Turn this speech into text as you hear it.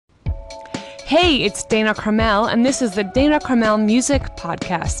Hey, it's Dana Carmel, and this is the Dana Carmel Music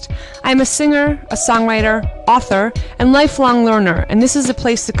Podcast. I'm a singer, a songwriter, author, and lifelong learner, and this is a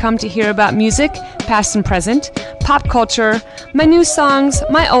place to come to hear about music, past and present, pop culture, my new songs,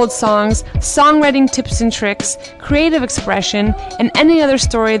 my old songs, songwriting tips and tricks, creative expression, and any other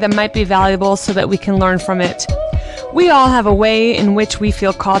story that might be valuable so that we can learn from it. We all have a way in which we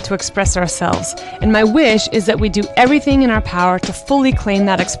feel called to express ourselves, and my wish is that we do everything in our power to fully claim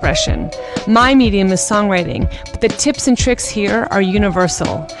that expression. My medium is songwriting, but the tips and tricks here are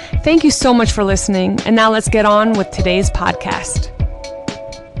universal. Thank you so much for listening, and now let's get on with today's podcast.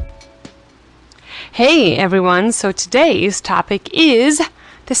 Hey everyone, so today's topic is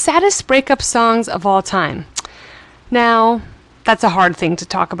the saddest breakup songs of all time. Now, that's a hard thing to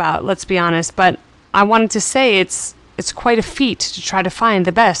talk about, let's be honest, but I wanted to say it's quite a feat to try to find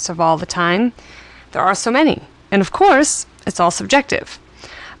the best of all the time. There are so many. And of course, it's all subjective.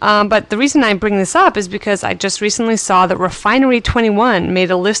 But the reason I bring this up is because I just recently saw that Refinery21 made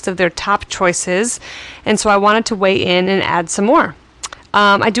a list of their top choices, and so I wanted to weigh in and add some more.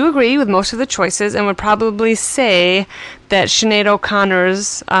 I do agree with most of the choices and would probably say that Sinead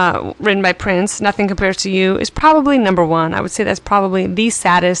O'Connor's, written by Prince, Nothing Compares to You, is probably number one. I would say that's probably the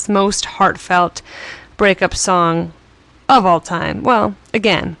saddest, most heartfelt breakup song of all time. Well,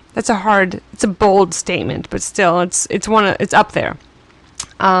 again, it's a bold statement, but still, it's up there.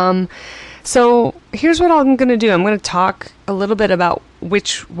 So here's what I'm going to do. I'm going to talk a little bit about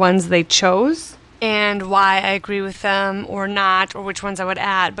which ones they chose and why I agree with them or not, or which ones I would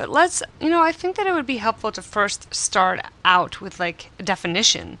add. But I think that it would be helpful to first start out with like a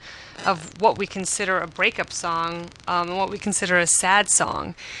definition of what we consider a breakup song and what we consider a sad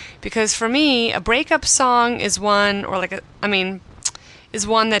song. Because for me, a breakup song is one that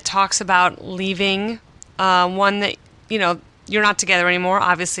talks about leaving, one that, you're not together anymore,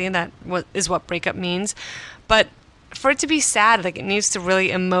 obviously, and that is what breakup means. But for it to be sad, like, it needs to really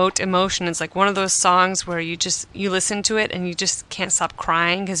emote emotion. It's like one of those songs where you listen to it and you just can't stop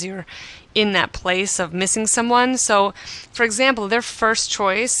crying because you're in that place of missing someone. So, for example, their first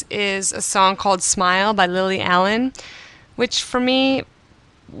choice is a song called Smile by Lily Allen, which for me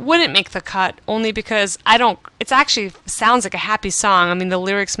wouldn't make the cut only because it actually sounds like a happy song. I mean, the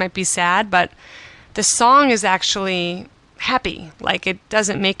lyrics might be sad, but the song is actually happy. Like, it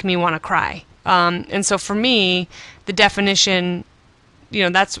doesn't make me want to cry. And so for me, the definition,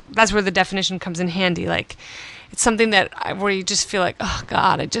 that's where the definition comes in handy. Like, it's something where you just feel like, oh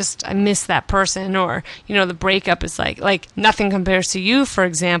God, I miss that person. Or, the breakup is like Nothing Compares to You, for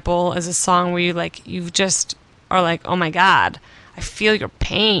example, is a song where you just are like, oh my God, I feel your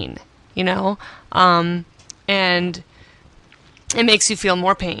pain, and it makes you feel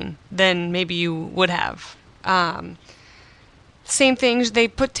more pain than maybe you would have. Same things, they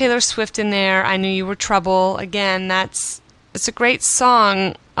put Taylor Swift in there, I Knew You Were Trouble. Again, it's a great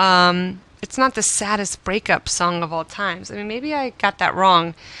song. It's not the saddest breakup song of all times. I mean, maybe I got that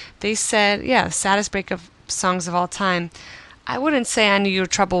wrong. They said, saddest breakup songs of all time. I wouldn't say I Knew Your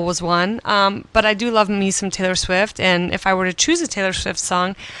Trouble was one, but I do love me some Taylor Swift, and if I were to choose a Taylor Swift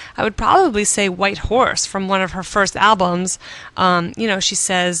song, I would probably say White Horse from one of her first albums. She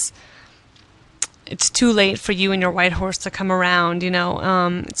says, it's too late for you and your white horse to come around,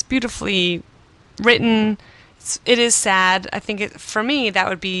 It's beautifully written. It is sad. I think for me, that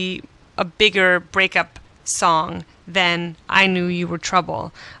would be a bigger breakup song than I Knew You Were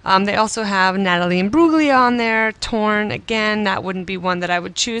Trouble. They also have Natalie Imbruglia on there, Torn. Again, that wouldn't be one that I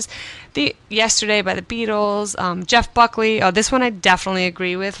would choose. Yesterday by the Beatles, Jeff Buckley. Oh, this one I definitely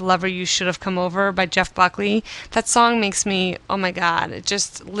agree with. Lover, You Should Have Come Over by Jeff Buckley. That song makes me, oh my God, it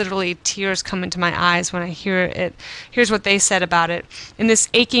just literally tears come into my eyes when I hear it. Here's what they said about it. In this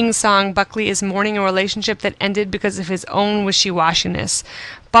aching song, Buckley is mourning a relationship that ended because of his own wishy-washiness.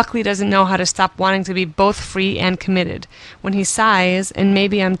 Buckley doesn't know how to stop wanting to be both free and committed. When he sighs, and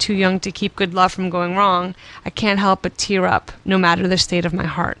maybe I'm too young to keep good love from going wrong, I can't help but tear up, no matter the state of my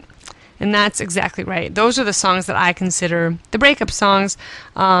heart. And that's exactly right. Those are the songs that I consider the breakup songs.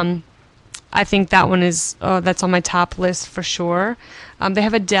 I think that one that's on my top list for sure. They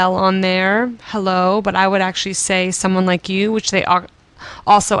have Adele on there, Hello, but I would actually say Someone Like You, which they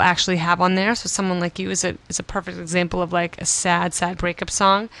also actually have on there. So Someone Like You is a perfect example of like a sad breakup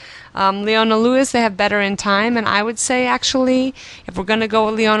song. Leona Lewis, they have Better in Time, and I would say actually, if we're going to go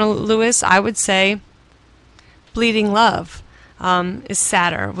with Leona Lewis, I would say Bleeding Love is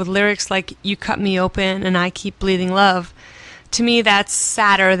sadder, with lyrics like You Cut Me Open and I Keep Bleeding Love. To me, that's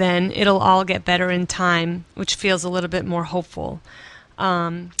sadder than It'll All Get Better in Time, which feels a little bit more hopeful.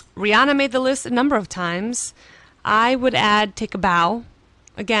 Rihanna made the list a number of times. I would add Take a Bow.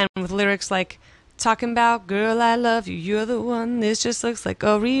 again, with lyrics like, talking about, girl, I love you, you're the one, this just looks like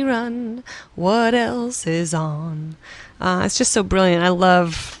a rerun, what else is on? It's just so brilliant. I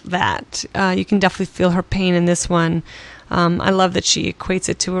love that. You can definitely feel her pain in this one. I love that she equates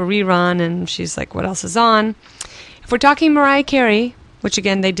it to a rerun, and she's like, what else is on? If we're talking Mariah Carey, which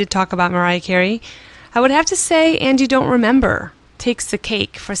again, they did talk about Mariah Carey, I would have to say And You Don't Remember takes the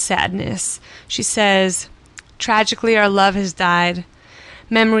cake for sadness. She says, tragically our love has died.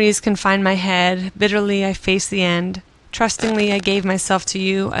 Memories confine my head. Bitterly I face the end. Trustingly I gave myself to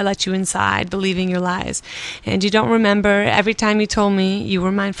you. I let you inside, believing your lies. And you don't remember every time you told me you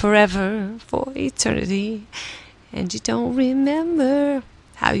were mine forever, for eternity. And you don't remember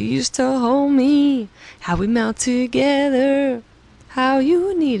how you used to hold me, how we melt together, how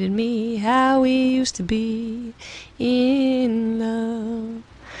you needed me, how we used to be in love.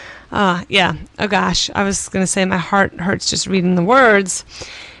 Yeah. Oh gosh, I was going to say my heart hurts just reading the words.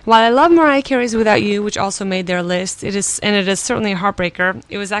 While I love Mariah Carey's Without You, which also made their list, it is certainly a heartbreaker.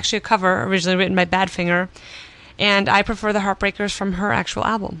 It was actually a cover originally written by Badfinger, and I prefer the Heartbreakers from her actual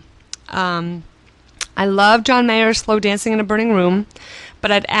album. I love John Mayer's Slow Dancing in a Burning Room,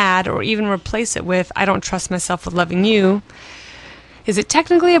 but I'd add or even replace it with I Don't Trust Myself with Loving You. Is it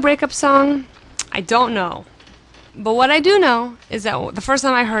technically a breakup song? I don't know. But what I do know is that the first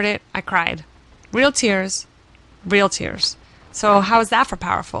time I heard it, I cried. Real tears. Real tears. So how is that for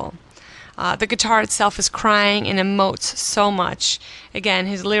powerful? The guitar itself is crying and emotes so much. Again,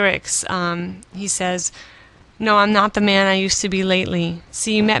 his lyrics, he says, no, I'm not the man I used to be lately.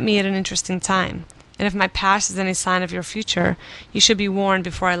 See, you met me at an interesting time. And if my past is any sign of your future, you should be warned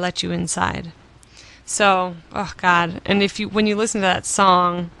before I let you inside. So, oh God. And when you listen to that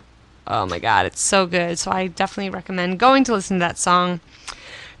song, oh my God, it's so good. So I definitely recommend going to listen to that song.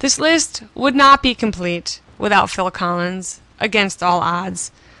 This list would not be complete without Phil Collins, Against All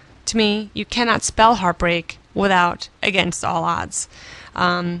Odds. To me, you cannot spell heartbreak without Against All Odds.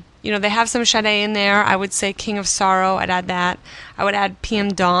 They have some Sade in there. I would say King of Sorrow, I'd add that. I would add PM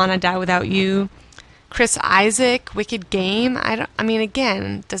Dawn, I Die Without You. Chris Isaak, Wicked Game.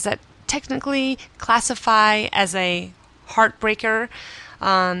 Again, does that technically classify as a heartbreaker?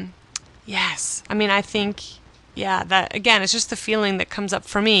 Yes. I think, that, again, it's just the feeling that comes up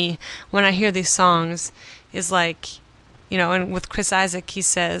for me when I hear these songs is like, and with Chris Isaak, he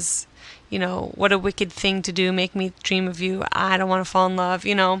says, what a wicked thing to do, make me dream of you, I don't want to fall in love,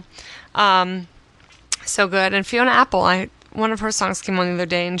 so good. And Fiona Apple, one of her songs came on the other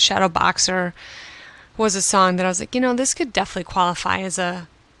day, and Shadow Boxer was a song that I was like, this could definitely qualify as a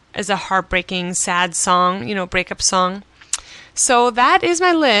heartbreaking, sad song, breakup song. So that is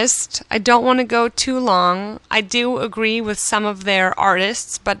my list. I don't want to go too long. I do agree with some of their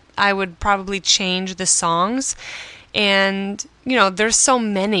artists, but I would probably change the songs. And, there's so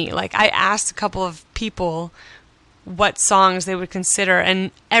many. Like, I asked a couple of people what songs they would consider,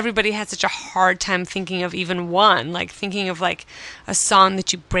 and everybody had such a hard time thinking of even one, like thinking of like a song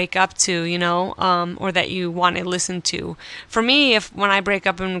that you break up to, or that you want to listen to. For me, when I break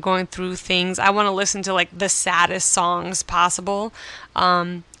up and I'm going through things, I want to listen to like the saddest songs possible.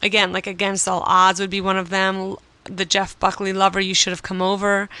 Again, like Against All Odds would be one of them. The Jeff Buckley Lover, You Should Have Come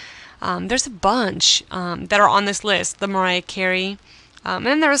Over. There's a bunch that are on this list. The Mariah Carey.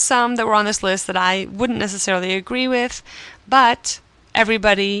 And there are some that were on this list that I wouldn't necessarily agree with, but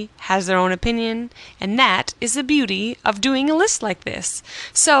everybody has their own opinion, and that is the beauty of doing a list like this.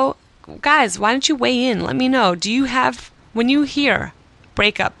 So, guys, why don't you weigh in? Let me know. When you hear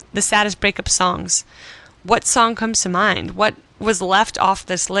breakup, the saddest breakup songs, what song comes to mind? What was left off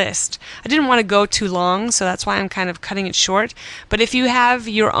this list? I didn't want to go too long, so that's why I'm kind of cutting it short. But if you have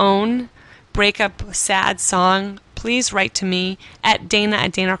your own breakup sad song, please write to me at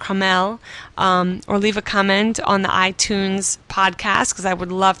Dana Carmel, or leave a comment on the iTunes podcast, because I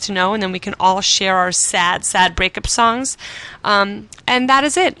would love to know, and then we can all share our sad breakup songs. And that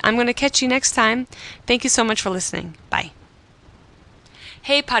is it. I'm going to catch you next time. Thank you so much for listening. Bye.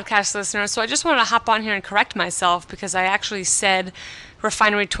 Hey, podcast listeners. So I just wanted to hop on here and correct myself, because I actually said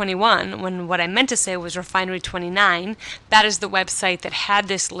Refinery 21, when what I meant to say was Refinery 29. That is the website that had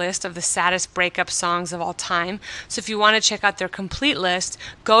this list of the saddest breakup songs of all time. So if you want to check out their complete list,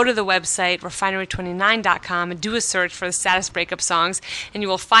 go to the website refinery29.com and do a search for the saddest breakup songs, and you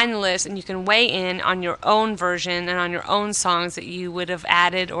will find the list, and you can weigh in on your own version and on your own songs that you would have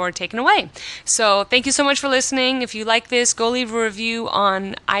added or taken away. So thank you so much for listening. If you like this, go leave a review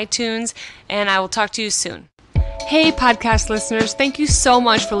on iTunes, and I will talk to you soon. Hey, podcast listeners, thank you so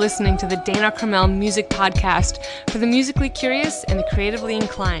much for listening to the Dana Carmel Music Podcast for the musically curious and the creatively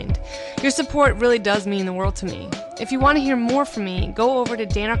inclined. Your support really does mean the world to me. If you want to hear more from me, go over to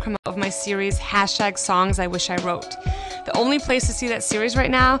Dana Carmel of my series, #Songs I Wish I Wrote. The only place to see that series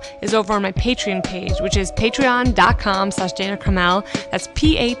right now is over on my Patreon page, which is patreon.com/Dana Carmel. That's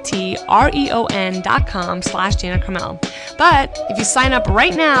patreon.com/Dana Carmel. But if you sign up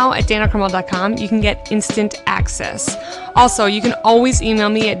right now at danacarmel.com, you can get instant access. Also, you can always email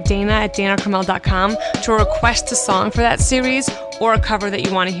me at dana@danacarmel.com to request a song for that series or a cover that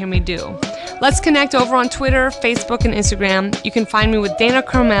you want to hear me do. Let's connect over on Twitter, Facebook, and Instagram. You can find me with Dana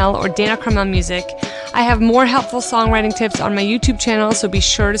Carmel or Dana Carmel Music. I have more helpful songwriting tips on my YouTube channel, so be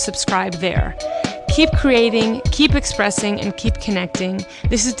sure to subscribe there. Keep creating, keep expressing, and keep connecting.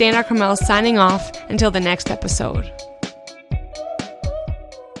 This is Dana Carmel signing off until the next episode.